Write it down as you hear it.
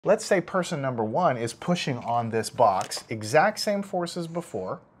Let's say person number 1 is pushing on this box, exact same force as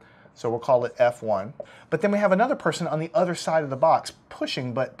before, so we'll call it F1. But then we have another person on the other side of the box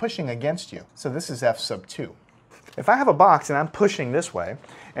pushing, but pushing against you. So this is F sub 2. If I have a box and I'm pushing this way,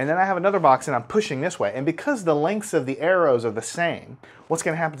 and then I have another box and I'm pushing this way, and because the lengths of the arrows are the same, what's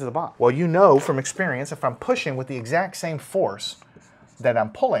going to happen to the box? Well, you know from experience, if I'm pushing with the exact same force that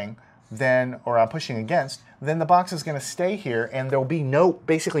I'm pulling, or I'm pushing against, then the box is going to stay here and there'll be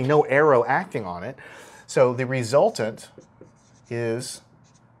basically no arrow acting on it. So the resultant is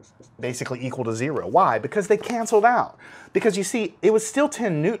basically equal to 0. Why? Because they canceled out. Because you see, it was still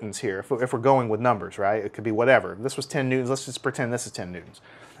 10 newtons here if we're going with numbers, right? It could be whatever. This was 10 newtons. Let's just pretend this is 10 newtons.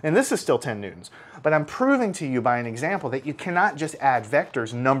 And this is still 10 newtons. But I'm proving to you by an example that you cannot just add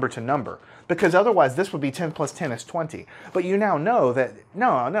vectors number to number, because otherwise this would be 10 plus 10 is 20. But you now know that,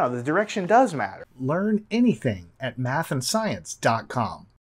 no, the direction does matter. Learn anything at mathandscience.com.